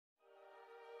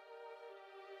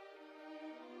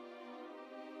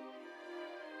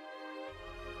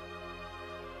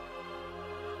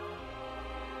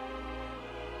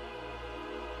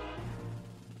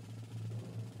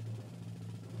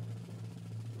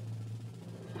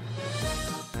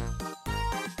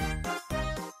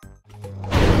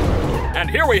And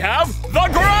here we have the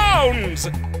grounds!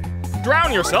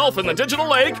 Drown yourself in the digital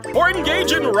lake or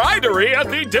engage in ridery at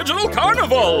the digital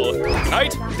carnival.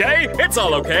 Night, day, it's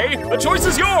all okay. The choice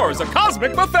is yours, a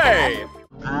cosmic buffet.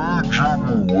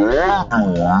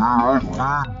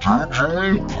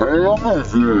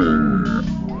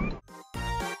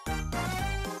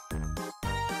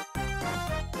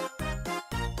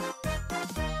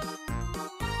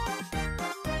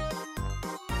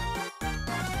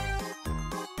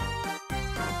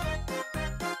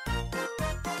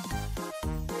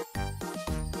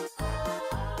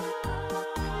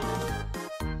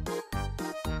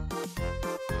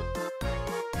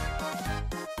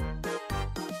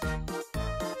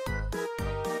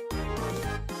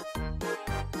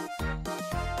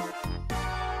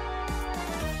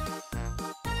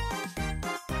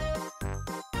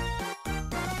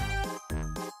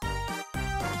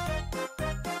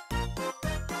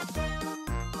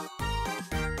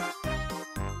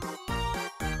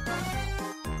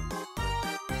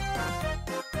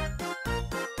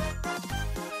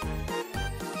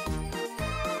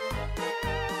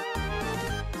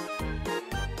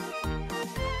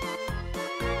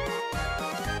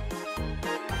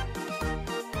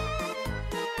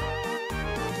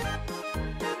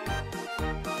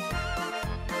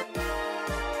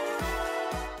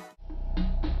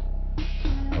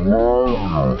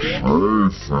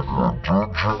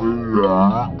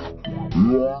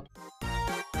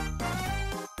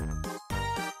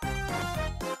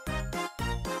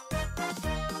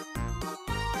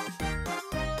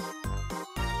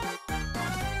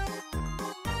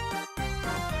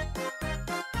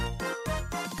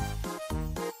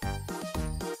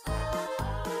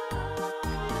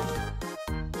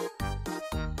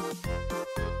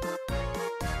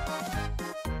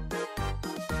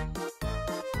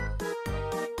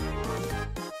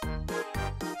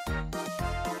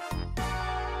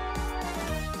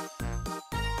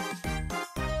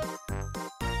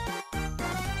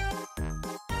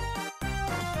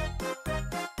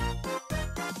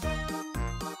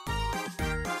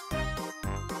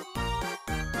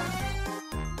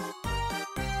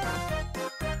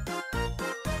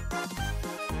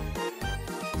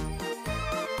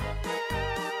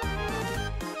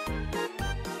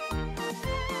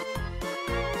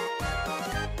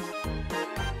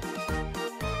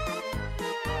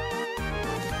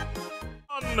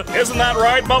 Isn't that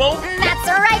right, Bubble? That's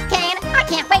right, Kane. I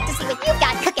can't wait to see what you've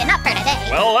got cooking up for today.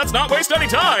 Well, let's not waste any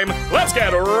time. Let's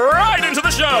get right into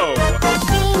the show.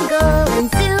 Bingo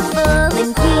and Super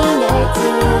and Peanut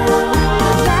too.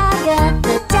 Rag up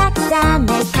the decks and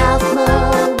make house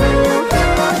more woo.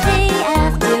 Day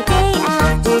after day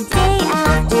after day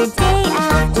after day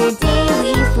after day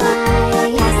we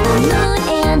fly past the moon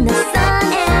and the sun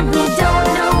and we don't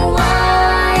know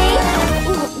why.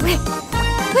 Ooh, where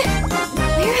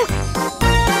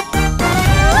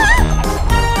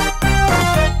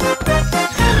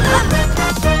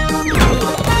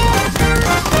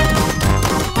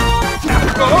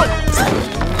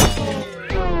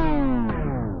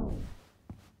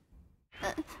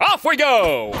Off we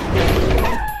go!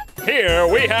 Here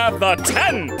we have the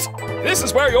tent! This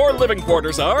is where your living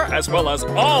quarters are, as well as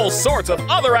all sorts of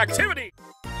other activities.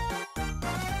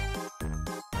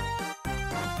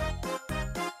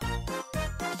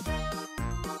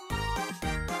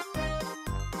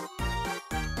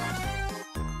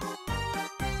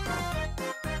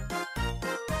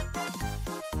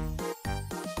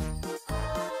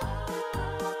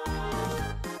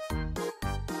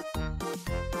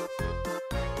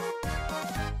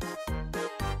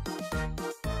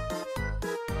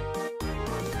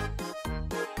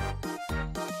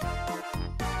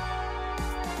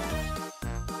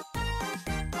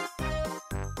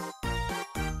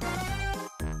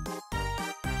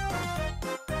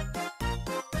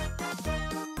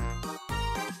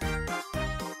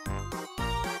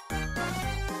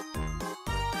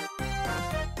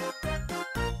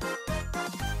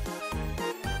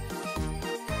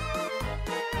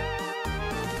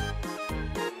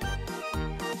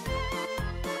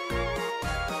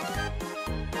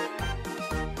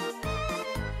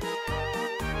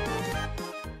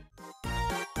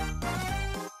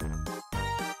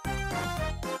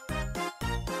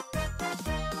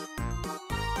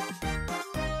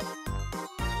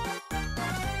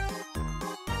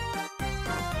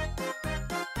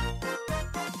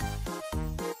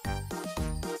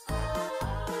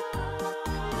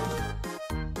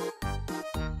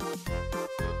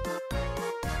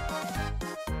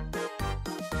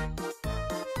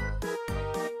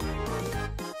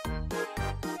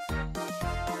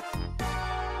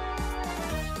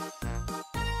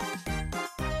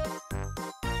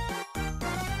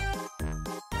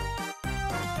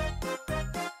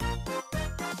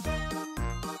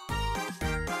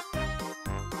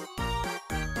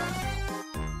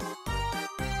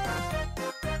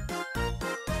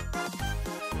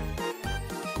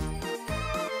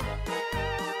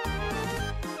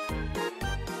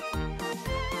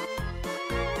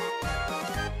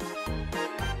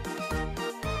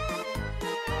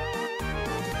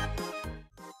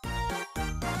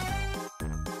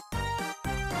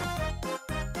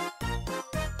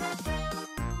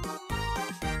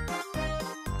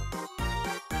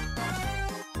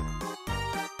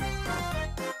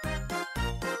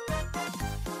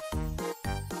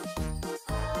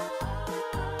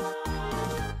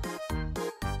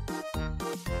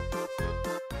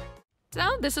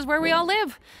 So this is where we all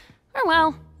live. Or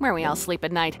well, where we all sleep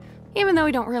at night. Even though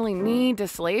we don't really need to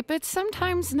sleep, it's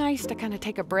sometimes nice to kind of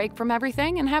take a break from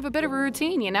everything and have a bit of a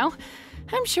routine, you know?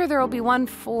 I'm sure there'll be one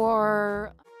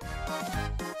for...